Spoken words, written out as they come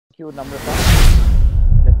you, Namrata.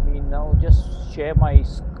 Let me now just share my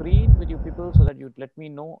screen with you people so that you let me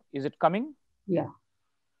know. Is it coming? Yeah.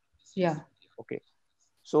 Yeah. Okay.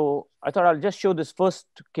 So I thought I'll just show this first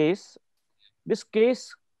case. This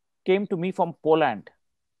case came to me from Poland.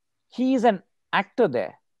 He is an actor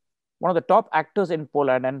there, one of the top actors in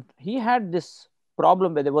Poland, and he had this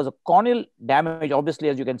problem where there was a corneal damage, obviously,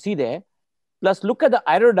 as you can see there. Plus, look at the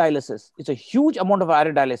iridodialysis. It's a huge amount of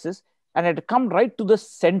iridodialysis, and it come right to the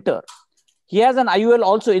center. He has an IOL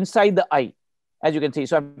also inside the eye, as you can see.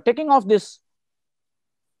 So I'm taking off this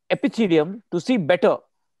epithelium to see better.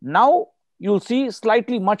 Now you'll see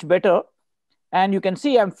slightly much better. And you can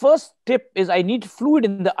see first tip is I need fluid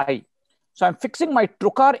in the eye. So I'm fixing my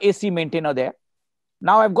trocar AC maintainer there.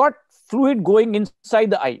 Now I've got fluid going inside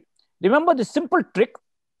the eye. Remember the simple trick.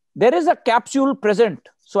 There is a capsule present.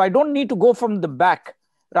 So I don't need to go from the back.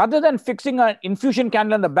 Rather than fixing an infusion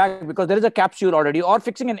cannula in the back because there is a capsule already, or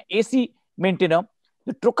fixing an AC maintainer,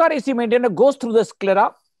 the trocar AC maintainer goes through the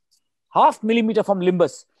sclera, 0.5 millimeter from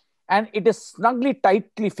limbus, and it is snugly,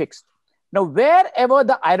 tightly fixed. Now, wherever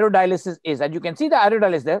the iridodialysis is, and you can see the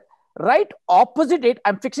iridodialysis there, right opposite it,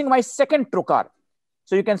 I'm fixing my second trocar.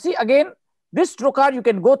 So you can see again, this trocar, you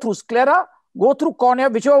can go through sclera, go through cornea,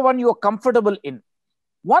 whichever one you are comfortable in.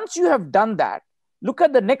 Once you have done that, look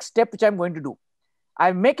at the next step, which I'm going to do.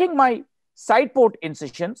 I'm making my side port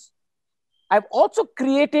incisions. I've also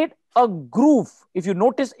created a groove, if you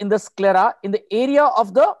notice, in the sclera, in the area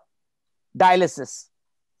of the dialysis.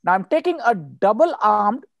 Now I'm taking a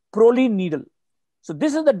double-armed Prolene needle. So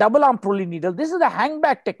this is the double-arm Prolene needle. This is the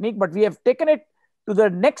hangback technique, but we have taken it to the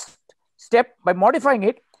next step by modifying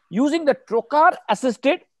it using the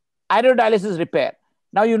trocar-assisted iridodialysis repair.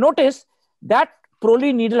 Now you notice that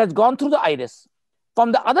Prolene needle has gone through the iris.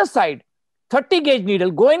 From the other side, 30-gauge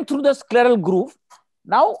needle going through the scleral groove.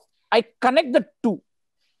 Now I connect the two.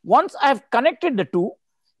 Once I have connected the two,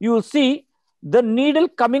 you will see the needle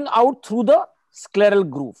coming out through the scleral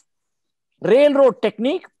groove. Railroad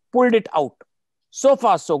technique, pulled it out. So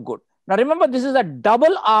far, so good. Now remember, this is a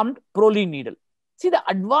double-armed Prolene needle. See, the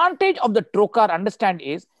advantage of the trocar, understand,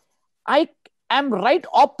 is I am right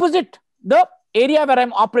opposite the area where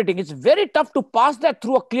I'm operating. It's very tough to pass that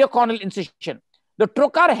through a clear corneal incision. The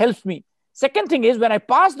trocar helps me. Second thing is, when I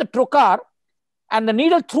pass the trocar and the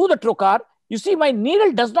needle through the trocar, you see my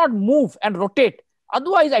needle does not move and rotate.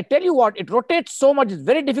 Otherwise, I tell you what, it rotates so much, it's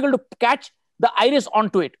very difficult to catch the iris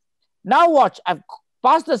onto it. Now watch, I've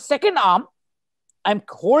passed the second arm. I'm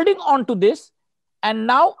holding on to this, and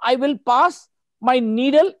now I will pass my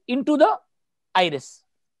needle into the iris.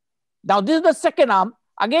 Now this is the second arm.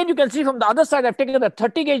 Again, you can see from the other side, I've taken the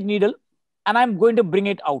 30-gauge needle, and I'm going to bring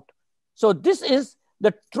it out. So this is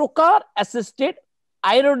the trocar-assisted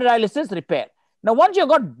iridodialysis repair. Now, once you've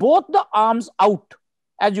got both the arms out,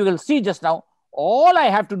 as you will see just now, all I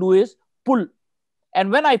have to do is pull.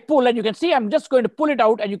 And when I pull, and you can see, I'm just going to pull it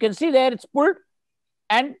out, and you can see there it's pulled.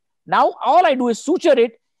 And now all I do is suture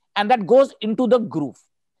it, and that goes into the groove.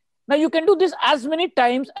 Now you can do this as many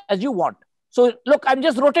times as you want. So look, I'm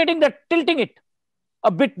just rotating that, tilting it a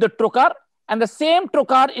bit, the trocar, and the same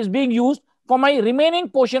trocar is being used for my remaining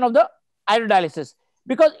portion of the iridodialysis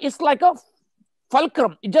because it's like a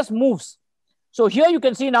fulcrum. It just moves. So here you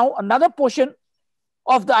can see now another portion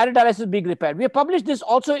of the iridodialysis being repaired. We have published this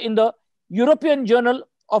also in the European Journal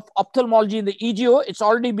of Ophthalmology in the EGO. It's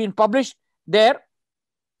already been published there.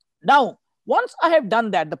 Now, once I have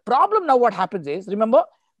done that, the problem now what happens is, remember,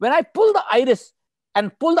 when I pull the iris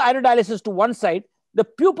and pull the iridodialysis to one side, the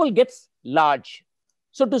pupil gets large.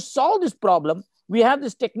 So to solve this problem, we have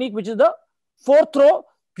this technique, which is the fourth row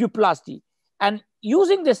pupillasty. And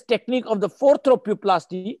using this technique of the fourth row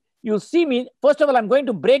pupillasty, you'll see me, first of all, I'm going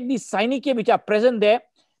to break these synechiae which are present there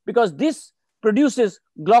because this produces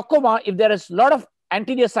glaucoma if there is a lot of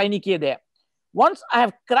anterior synechiae there. Once I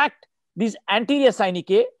have cracked these anterior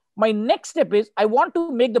synechiae, my next step is I want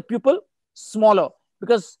to make the pupil smaller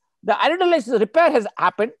because the iridodialysis repair has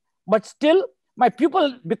happened, but still my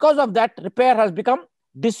pupil, because of that repair, has become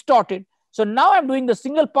distorted. So now I'm doing the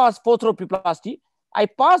single pass fourth row pupillasty. I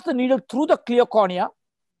pass the needle through the clear cornea,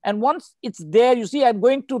 and once it's there, you see I'm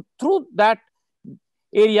going to through that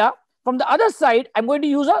area. From the other side, I'm going to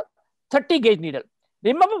use a 30-gauge needle.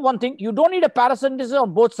 Remember one thing, you don't need a paracentesis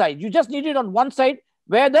on both sides. You just need it on one side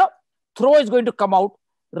where the throw is going to come out.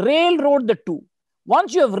 Railroad the two.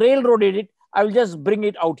 Once you have railroaded it, I will just bring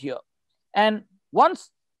it out here. And once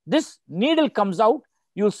this needle comes out,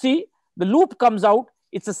 you'll see the loop comes out.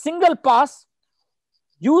 It's a single pass.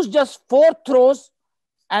 Use just 4 throws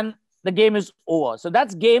and the game is over. So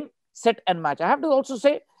that's game, set and match. I have to also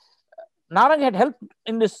say, Narang had helped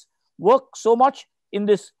in this work so much in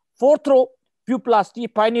this fourth row pupillasty,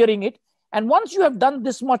 pioneering it. And once you have done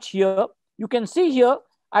this much here, you can see here,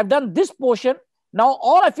 I've done this portion. Now,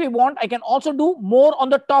 all if I want, I can also do more on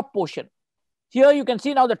the top portion. Here you can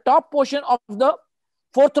see now the top portion of the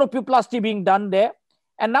fourth row pupillasty being done there.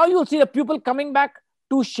 And now you'll see the pupil coming back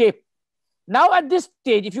to shape. Now at this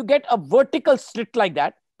stage, if you get a vertical slit like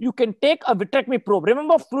that, you can take a vitrectomy probe.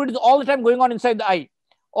 Remember, fluid is all the time going on inside the eye.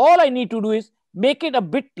 All I need to do is make it a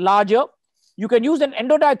bit larger. You can use an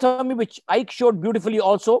endodiathermy, which I showed beautifully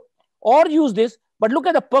also, or use this. But look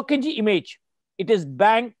at the Purkinje image. It is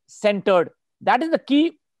bang centered. That is the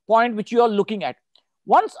key point which you are looking at.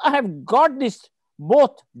 Once I have got this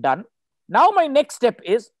both done, now my next step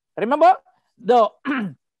is, remember, the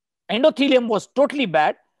endothelium was totally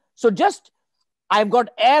bad. So just, I've got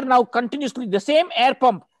air now continuously, the same air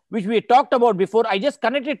pump which we talked about before. I just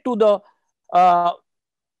connect it to the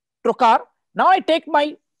trocar. Now I take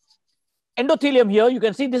my endothelium here. You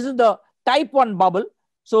can see this is the type 1 bubble.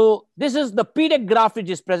 So this is the PDEC graft which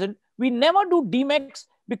is present. We never do DMEX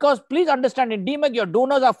because please understand, in DMEC your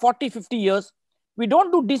donors are 40, 50 years. We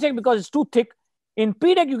don't do DSEC because it's too thick. In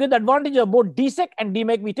PDEC, you get the advantage of both DSEC and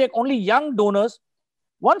DMEC. We take only young donors.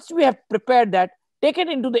 Once we have prepared that, take it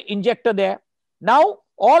into the injector there. Now,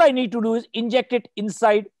 all I need to do is inject it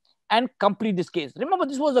inside and complete this case. Remember,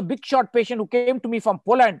 this was a big shot patient who came to me from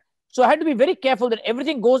Poland. So I had to be very careful that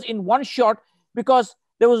everything goes in one shot because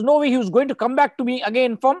there was no way he was going to come back to me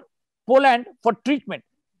again from Poland for treatment.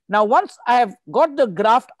 Now, once I have got the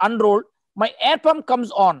graft unrolled, my air pump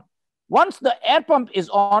comes on. Once the air pump is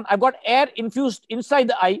on, I've got air infused inside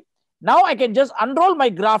the eye. Now I can just unroll my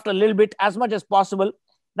graft a little bit as much as possible.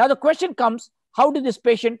 Now the question comes, how did this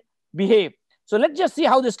patient behave? So let's just see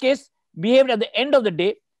how this case behaved at the end of the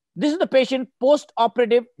day. This is the patient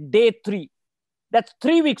post-operative day 3. That's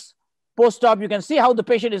 3 weeks post-op. You can see how the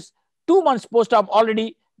patient is 2 months post-op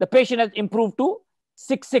already. The patient has improved to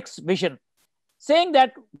 6/6 vision. Saying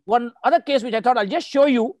that, one other case which I thought I'll just show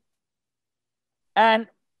you, and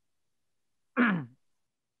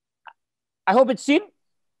I hope it's seen.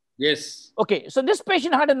 Yes. Okay, so this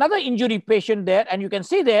patient had another injury patient there, and you can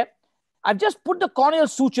see there, I've just put the corneal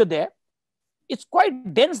suture there. It's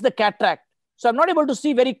quite dense, the cataract. So I'm not able to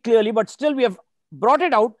see very clearly, but still we have brought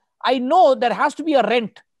it out. I know there has to be a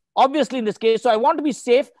rent, obviously, in this case. So I want to be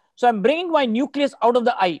safe. So I'm bringing my nucleus out of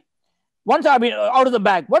the eye. Once I've been out of the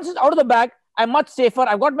bag. Once it's out of the bag, I'm much safer.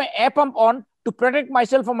 I've got my air pump on to protect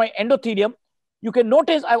myself from my endothelium. You can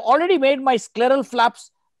notice I've already made my scleral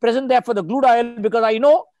flaps present there for the gluteal because I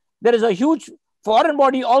know there is a huge foreign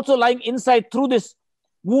body also lying inside through this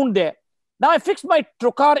wound there. Now I fixed my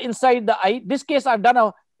trocar inside the eye. This case, I've done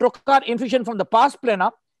a trocar infusion from the pars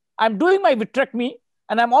plana. I'm doing my vitrectomy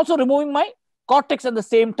and I'm also removing my cortex at the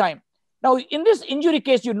same time. Now, in this injury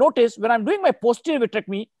case, you notice when I'm doing my posterior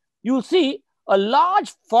vitrectomy, you'll see a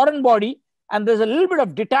large foreign body and there's a little bit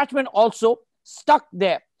of detachment also stuck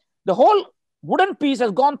there. The whole wooden piece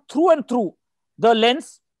has gone through and through the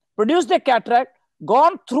lens, produced a cataract,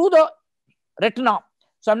 gone through the retina.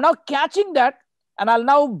 So I'm now catching that and I'll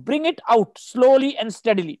now bring it out slowly and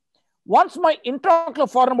steadily. Once my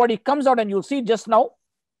intraocular foreign body comes out, and you'll see just now,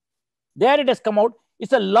 there it has come out.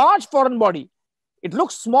 It's a large foreign body. It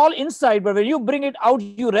looks small inside, but when you bring it out,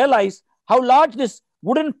 you realize how large this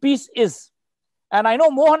wooden piece is. And I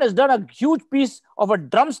know Mohan has done a huge piece of a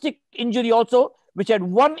drumstick injury also, which had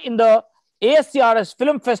won in the ASCRS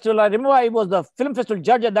Film Festival. I remember I was the film festival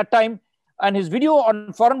judge at that time, and his video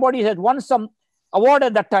on foreign bodies had won some award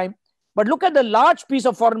at that time. But look at the large piece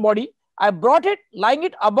of foreign body. I brought it, lying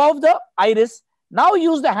it above the iris. Now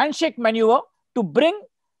use the handshake maneuver to bring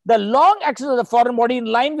the long axis of the foreign body in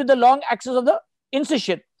line with the long axis of the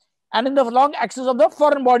incision, and in the long axis of the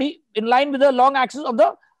foreign body in line with the long axis of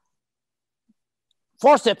the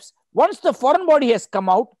forceps. Once the foreign body has come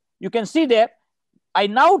out, you can see there, I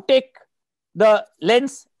now take the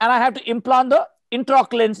lens and I have to implant the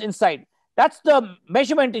intraocular lens inside. That's the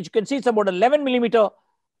measurement. You can see it's about 11 millimeter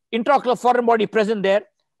intraocular foreign body present there.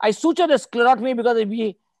 I suture the sclerotomy because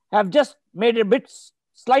we have just made it a bit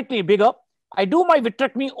slightly bigger. I do my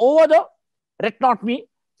vitrectomy over the retinotomy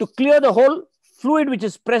to clear the whole fluid which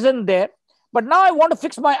is present there. But now I want to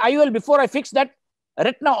fix my IOL before I fix that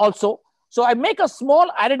retina also. So I make a small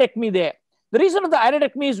iridectomy there. The reason of the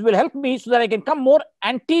iridectomy is will help me so that I can come more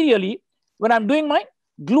anteriorly when I'm doing my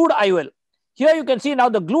glued IOL. Here you can see now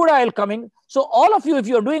the glued IOL coming. So all of you, if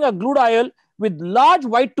you're doing a glued IOL with large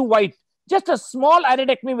white to white, just a small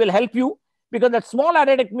iridectomy will help you, because that small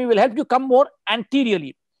iridectomy will help you come more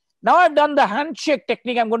anteriorly. Now I've done the handshake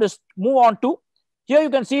technique. I'm going to move on to. Here you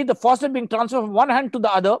can see the faucet being transferred from one hand to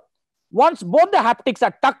the other. Once both the haptics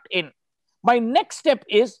are tucked in, my next step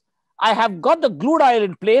is I have got the glued IOL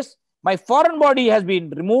in place. My foreign body has been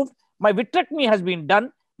removed. My vitrectomy has been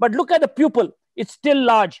done. But look at the pupil. It's still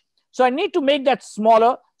large. So I need to make that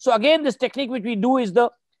smaller. So again, this technique which we do is the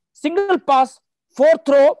single pass, fourth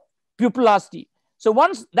row pupillasty. So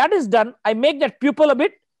once that is done, I make that pupil a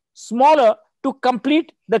bit smaller to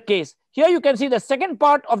complete the case. Here you can see the second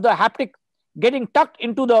part of the haptic getting tucked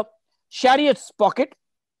into the chariot's pocket.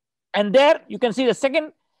 And there you can see the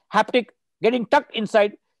second haptic getting tucked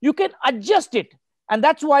inside. You can adjust it. And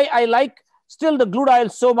that's why I like still the glued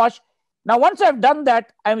IOL so much. Now, once I've done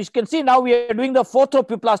that, and you can see now we are doing the fourth row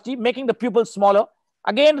pupillasty, making the pupil smaller.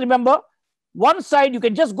 Again, remember, one side you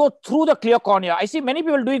can just go through the clear cornea. I see many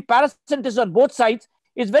people doing paracentesis on both sides.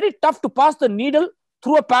 It's very tough to pass the needle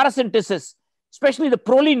through a paracentesis, especially the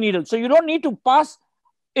Prolene needle. So you don't need to pass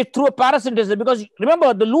it through a paracentesis, because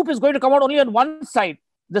remember, the loop is going to come out only on one side,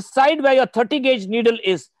 the side where your 30 gauge needle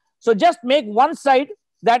is. So just make one side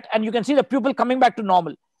that, and you can see the pupil coming back to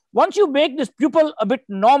normal. Once you make this pupil a bit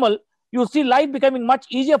normal, you'll see life becoming much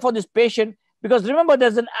easier for this patient, because remember,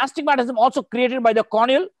 there's an astigmatism also created by the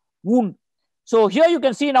corneal wound. So here you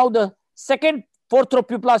can see now the second fourth row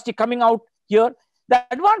pupillasty coming out here. The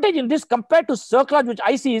advantage in this compared to cerclage, which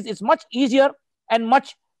I see, is it's much easier and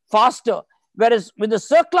much faster. Whereas with the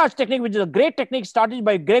cerclage technique, which is a great technique started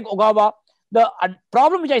by Greg Ogawa, the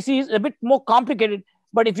problem which I see is a bit more complicated.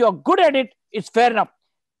 But if you're good at it, it's fair enough.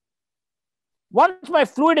 Once my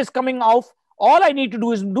fluid is coming off, all I need to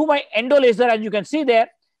do is do my endolaser. As you can see there,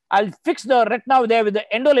 I'll fix the retina there with the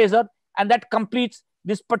endolaser, and that completes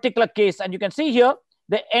this particular case. And you can see here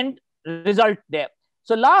the end result there.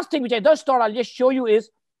 So last thing which I just thought I'll just show you is,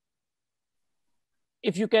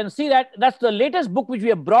 if you can see that, that's the latest book which we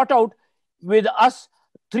have brought out with us,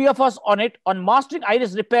 three of us on it, on Mastering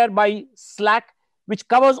Iris Repair by Slack, which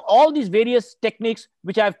covers all these various techniques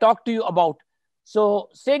which I've talked to you about. So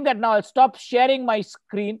saying that, now I'll stop sharing my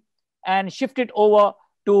screen and shift it over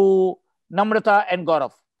to Namrata and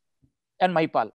Gaurav and Mahipal.